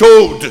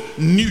méthodes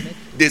nues,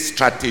 des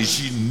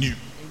stratégies nues.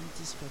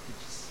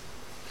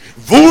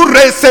 Vous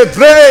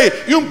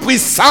recevrez une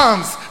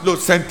puissance, le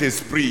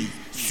Saint-Esprit,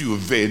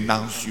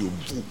 survenant sur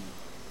vous.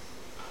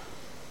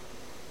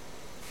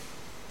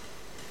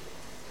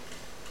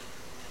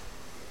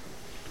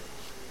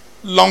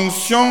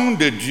 L'onction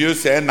de Dieu,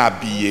 c'est un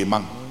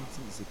habillement.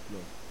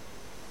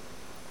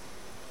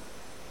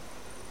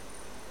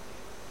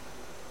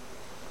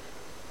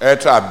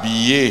 Être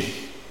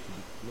habillé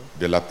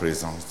de la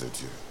présence de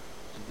Dieu.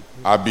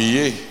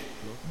 Habillé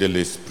de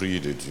l'Esprit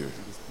de Dieu.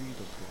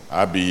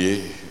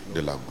 Habillé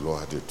de la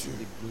gloire de Dieu.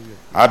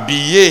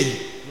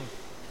 Habillé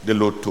de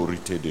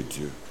l'autorité de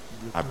Dieu.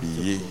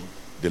 Habillé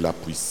de la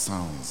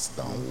puissance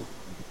d'en haut.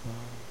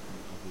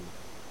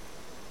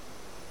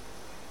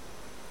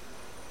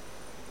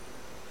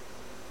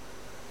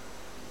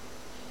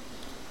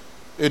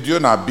 Et Dieu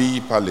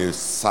n'habille pas les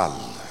sales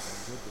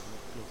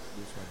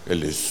et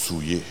les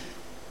souillés.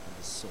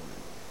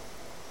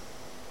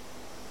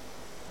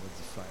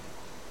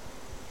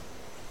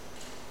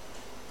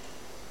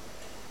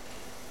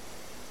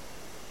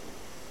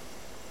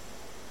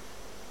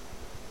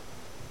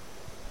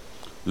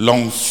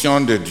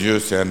 L'onction de Dieu,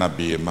 c'est un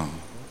habillement.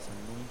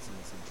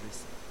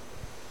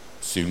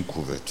 C'est une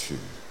couverture.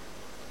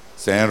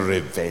 C'est un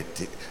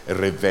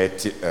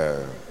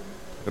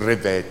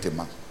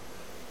revêtement.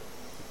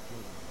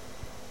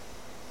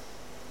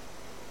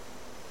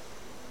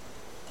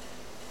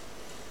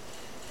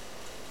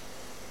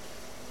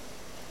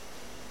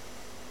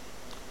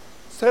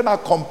 C'est un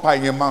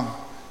accompagnement.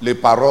 Les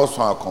paroles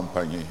sont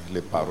accompagnées,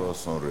 les paroles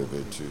sont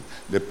revêtues,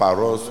 les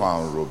paroles sont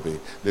enrobées,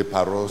 les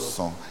paroles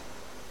sont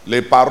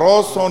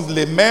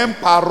les mêmes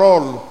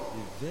paroles.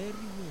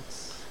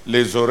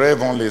 Les oreilles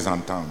vont les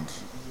entendre.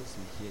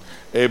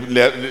 Et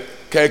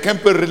quelqu'un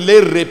peut les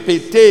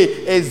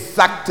répéter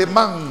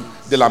exactement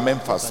de la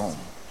même façon.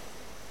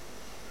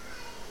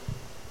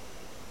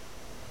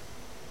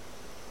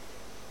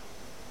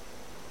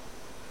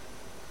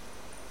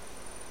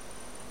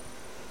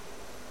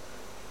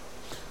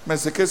 Mais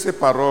ce que ces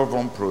paroles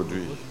vont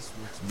produire,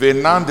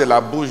 venant de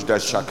la bouche de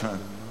chacun,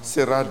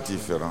 sera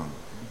différent.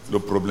 Le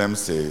problème,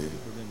 c'est,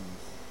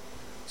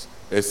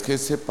 est-ce que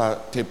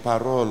tes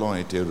paroles ont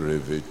été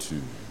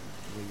revêtues?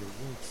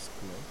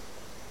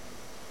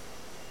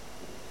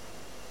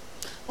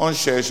 On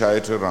cherche à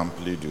être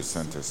rempli du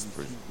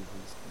Saint-Esprit.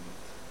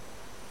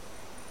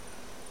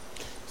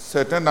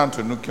 Certains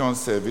d'entre nous qui ont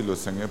servi le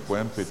Seigneur pour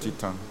un petit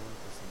temps,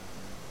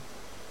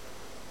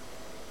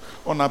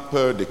 on a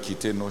peur de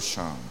quitter nos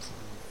chambres.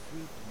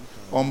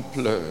 On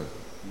pleure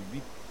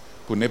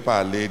pour ne pas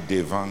aller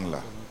devant là,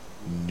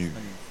 nu.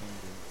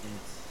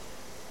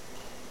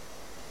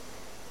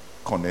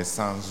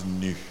 Connaissance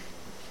nue,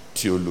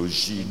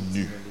 théologie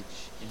nue,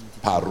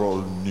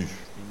 parole nue,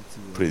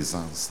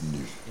 présence nue.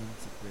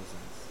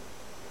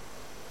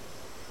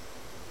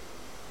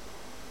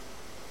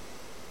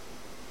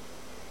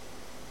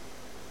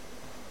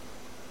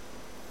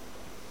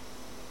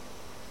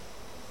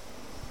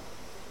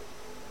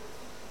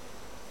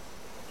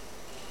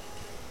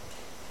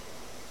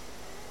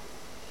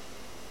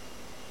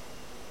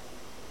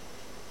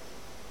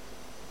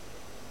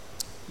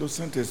 Le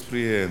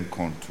Saint-Esprit est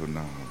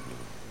incontournable.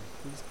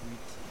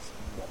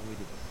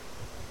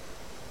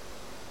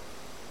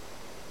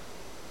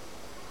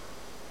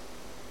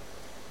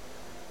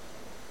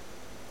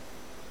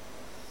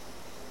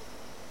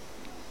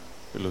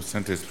 Le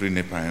Saint-Esprit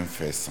n'est pas un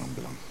fait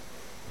semblant.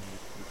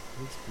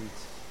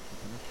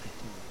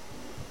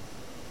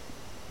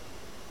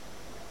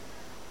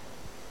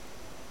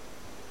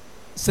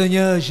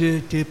 Seigneur, je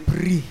te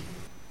prie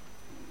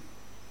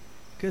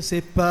que ces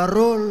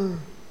paroles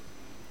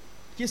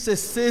qui se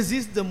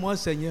saisissent de moi,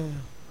 Seigneur,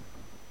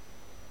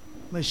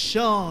 me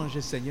changent,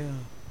 Seigneur.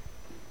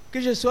 Que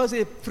je sois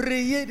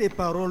effrayé des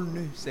paroles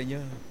nues,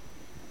 Seigneur.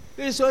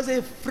 Que je sois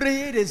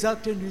effrayé des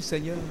actes nus,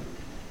 Seigneur.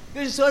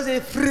 Que je sois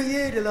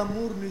effrayé de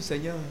l'amour nu,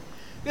 Seigneur.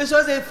 Que je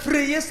sois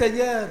effrayé,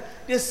 Seigneur,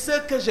 de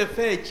ce que je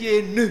fais qui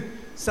est nu,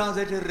 sans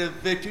être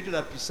revêtu de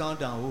la puissance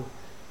d'en haut.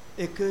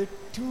 Et que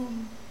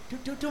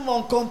tout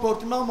mon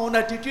comportement, mon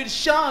attitude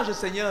change,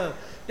 Seigneur,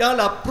 dans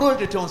l'approche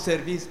de ton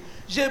service.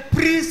 Je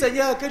prie,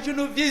 Seigneur, que tu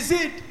nous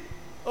visites.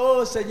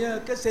 Oh,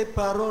 Seigneur, que ces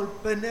paroles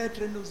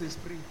pénètrent nos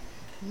esprits,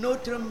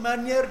 notre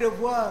manière de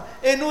voir,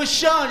 et nous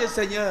changent,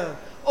 Seigneur,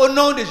 au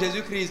nom de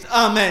Jésus-Christ.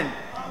 Amen.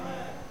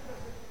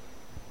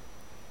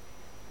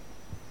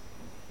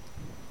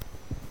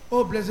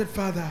 Oh, blessed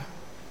Father,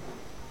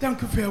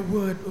 thank you for your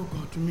word, oh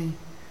God, to me.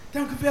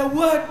 Thank you for your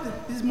word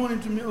this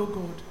morning to me, oh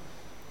God.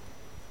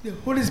 The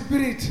Holy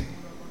Spirit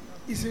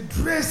is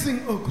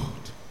addressing, oh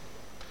God.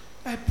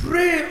 I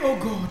pray, oh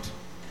God,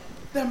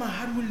 that my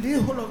heart will lay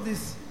hold of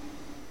this.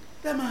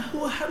 That my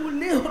heart will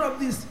lay hold of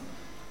this.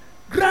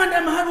 Grant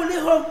that my heart will lay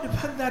hold of the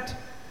fact that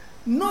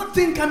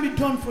nothing can be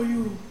done for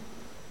you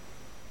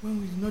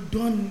when it's not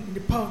done in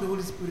the power of the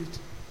Holy Spirit.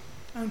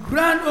 And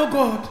grant, oh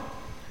God,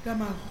 that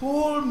my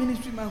whole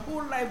ministry, my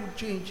whole life will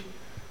change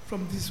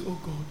from this, oh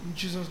God. In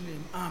Jesus'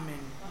 name, amen.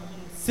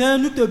 Seigneur,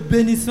 nous te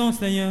bénissons,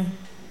 Seigneur,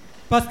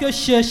 parce que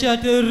chercher à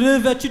te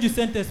revêtir du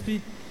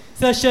Saint-Esprit,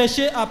 c'est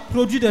chercher à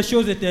produire des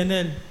choses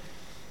éternelles.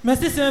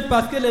 Merci, Seigneur,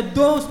 parce que les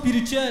dons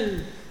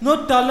spirituels, nos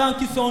talents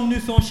qui sont nus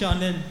sont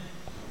charnels.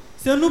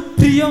 Seigneur, nous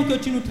prions que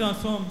tu nous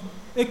transformes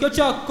et que tu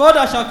accordes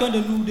à chacun de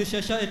nous de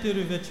chercher à être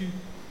revêtu.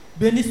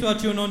 Béni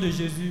sois-tu au nom de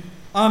Jésus.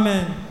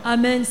 Amen.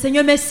 Amen.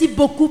 Seigneur, merci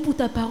beaucoup pour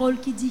ta parole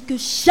qui dit que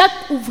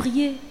chaque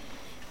ouvrier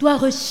doit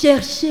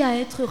rechercher à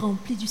être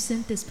rempli du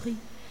Saint-Esprit.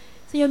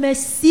 Seigneur,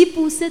 merci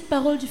pour cette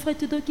parole du frère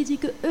Théodore qui dit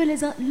que eux,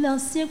 les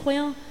anciens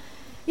croyants,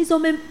 ils ont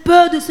même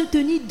peur de se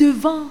tenir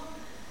devant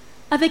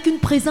avec une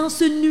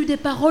présence nue, des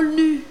paroles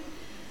nues.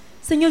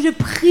 Seigneur, je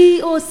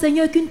prie, oh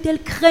Seigneur, qu'une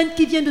telle crainte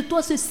qui vient de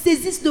toi se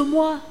saisisse de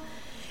moi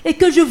et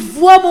que je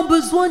vois mon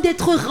besoin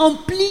d'être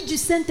rempli du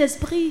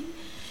Saint-Esprit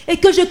et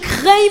que je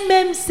craigne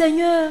même,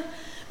 Seigneur,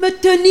 me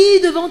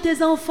tenir devant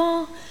tes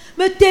enfants,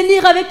 me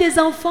tenir avec tes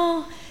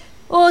enfants.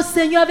 Oh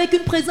Seigneur, avec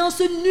une présence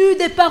nue,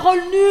 des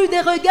paroles nues, des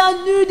regards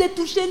nus, des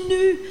touchers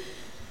nus.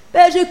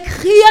 Père, je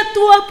crie à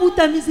toi pour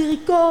ta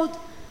miséricorde.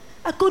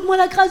 Accorde-moi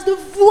la grâce de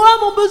voir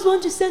mon besoin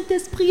du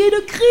Saint-Esprit et de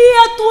crier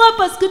à toi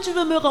parce que tu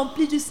veux me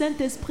remplir du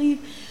Saint-Esprit.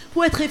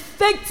 Pour être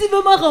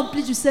effectivement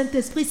rempli du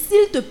Saint-Esprit,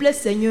 s'il te plaît,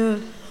 Seigneur.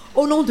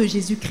 Au nom de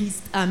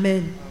Jésus-Christ.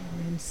 Amen.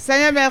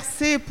 Seigneur,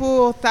 merci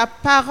pour ta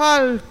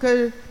parole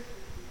que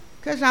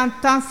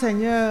j'entends,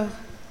 Seigneur.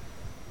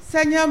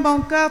 Seigneur,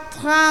 mon cœur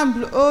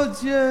tremble, oh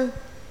Dieu,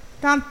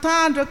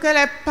 d'entendre que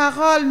les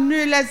paroles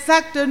nues, les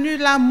actes nus,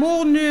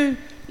 l'amour nu,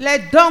 les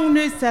dons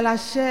nus, c'est la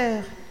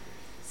chair.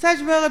 Ça,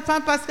 je me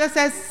repens parce que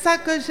c'est ça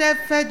que j'ai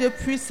fait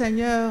depuis,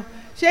 Seigneur.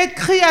 J'ai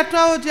écrit à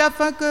toi, oh Dieu,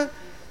 afin que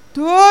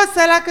tout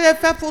cela que j'ai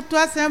fait pour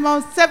toi, c'est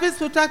mon service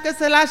pour toi, que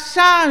cela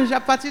change à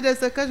partir de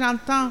ce que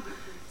j'entends.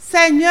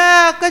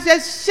 Seigneur, que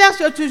je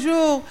cherche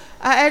toujours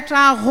à être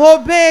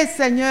enrobé,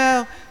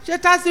 Seigneur. Je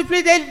t'en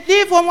supplie,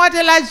 délivre-moi de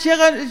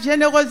la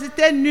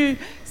générosité nue.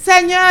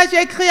 Seigneur,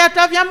 j'écris à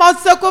toi, viens mon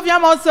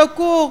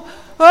secours.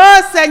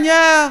 Oh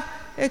Seigneur,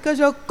 et que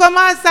je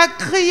commence à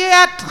crier,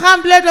 à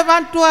trembler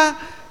devant toi.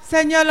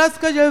 Seigneur,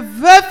 lorsque je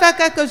veux faire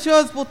quelque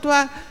chose pour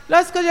toi,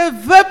 lorsque je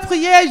veux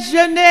prier,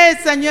 jeûner,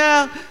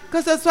 Seigneur,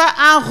 que ce soit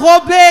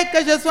enrobé, que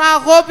je sois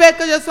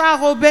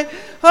enrobé.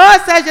 Oh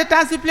Seigneur, je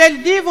t'en supplie,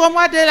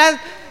 livre-moi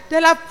de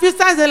la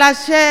puissance de la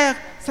chair.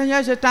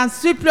 Seigneur, je t'en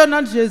supplie au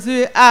nom de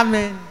Jésus.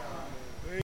 Amen.